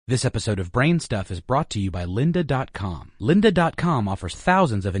This episode of Brain Stuff is brought to you by lynda.com. Lynda.com offers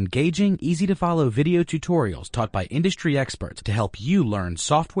thousands of engaging, easy-to-follow video tutorials taught by industry experts to help you learn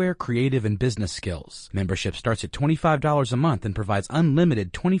software, creative, and business skills. Membership starts at $25 a month and provides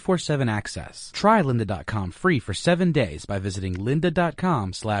unlimited 24/7 access. Try lynda.com free for 7 days by visiting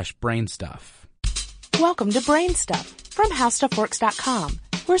lynda.com/brainstuff. Welcome to Brain Stuff from HowStuffWorks.com,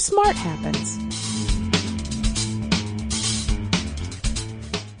 where smart happens.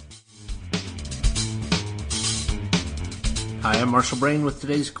 Hi, I'm Marshall Brain with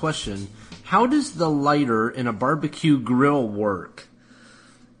today's question. How does the lighter in a barbecue grill work?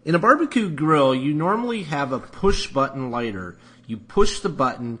 In a barbecue grill, you normally have a push-button lighter. You push the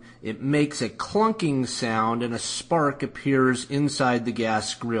button, it makes a clunking sound, and a spark appears inside the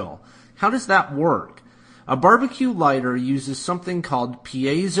gas grill. How does that work? A barbecue lighter uses something called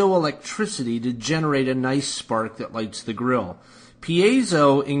piezoelectricity to generate a nice spark that lights the grill.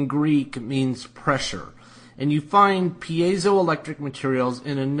 Piezo in Greek means pressure. And you find piezoelectric materials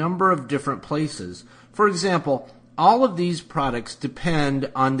in a number of different places. For example, all of these products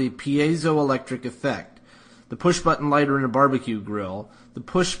depend on the piezoelectric effect. The push-button lighter in a barbecue grill, the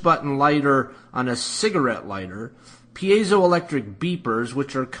push-button lighter on a cigarette lighter, piezoelectric beepers,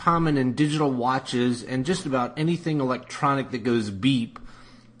 which are common in digital watches and just about anything electronic that goes beep,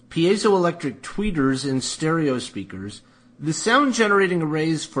 piezoelectric tweeters in stereo speakers, the sound-generating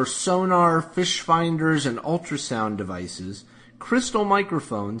arrays for sonar, fish finders, and ultrasound devices, crystal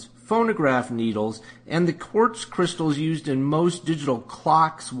microphones, phonograph needles, and the quartz crystals used in most digital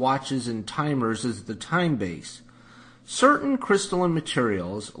clocks, watches, and timers as the time base. Certain crystalline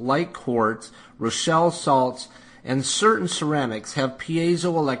materials, like quartz, Rochelle salts, and certain ceramics have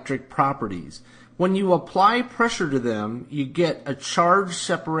piezoelectric properties. When you apply pressure to them, you get a charge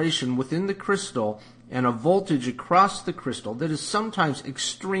separation within the crystal and a voltage across the crystal that is sometimes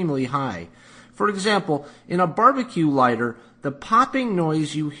extremely high. For example, in a barbecue lighter, the popping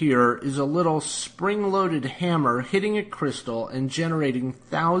noise you hear is a little spring-loaded hammer hitting a crystal and generating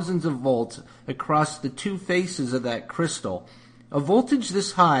thousands of volts across the two faces of that crystal. A voltage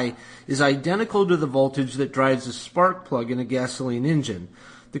this high is identical to the voltage that drives a spark plug in a gasoline engine.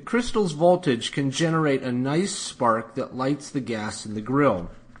 The crystal's voltage can generate a nice spark that lights the gas in the grill.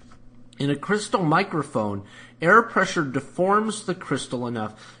 In a crystal microphone, air pressure deforms the crystal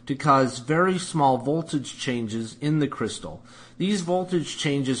enough to cause very small voltage changes in the crystal. These voltage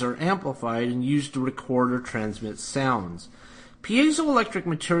changes are amplified and used to record or transmit sounds. Piezoelectric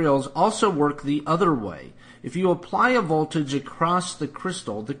materials also work the other way. If you apply a voltage across the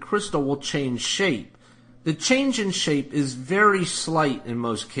crystal will change shape. The change in shape is very slight in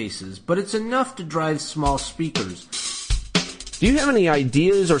most cases, but it's enough to drive small speakers. Do you have any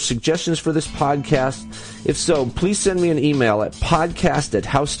ideas or suggestions for this podcast? If so, please send me an email at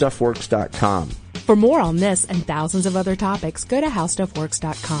podcast@howstuffworks.com. For more on this and thousands of other topics, go to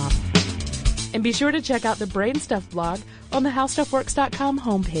HowStuffWorks.com. And be sure to check out the Brain Stuff blog on the HowStuffWorks.com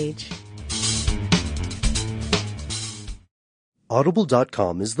homepage.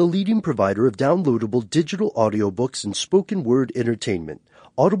 Audible.com is the leading provider of downloadable digital audiobooks and spoken word entertainment.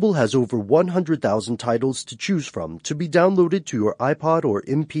 Audible has over 100,000 titles to choose from to be downloaded to your iPod or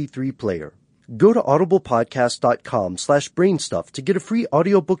MP3 player. Go to audiblepodcast.com/brainstuff to get a free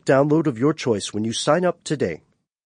audiobook download of your choice when you sign up today.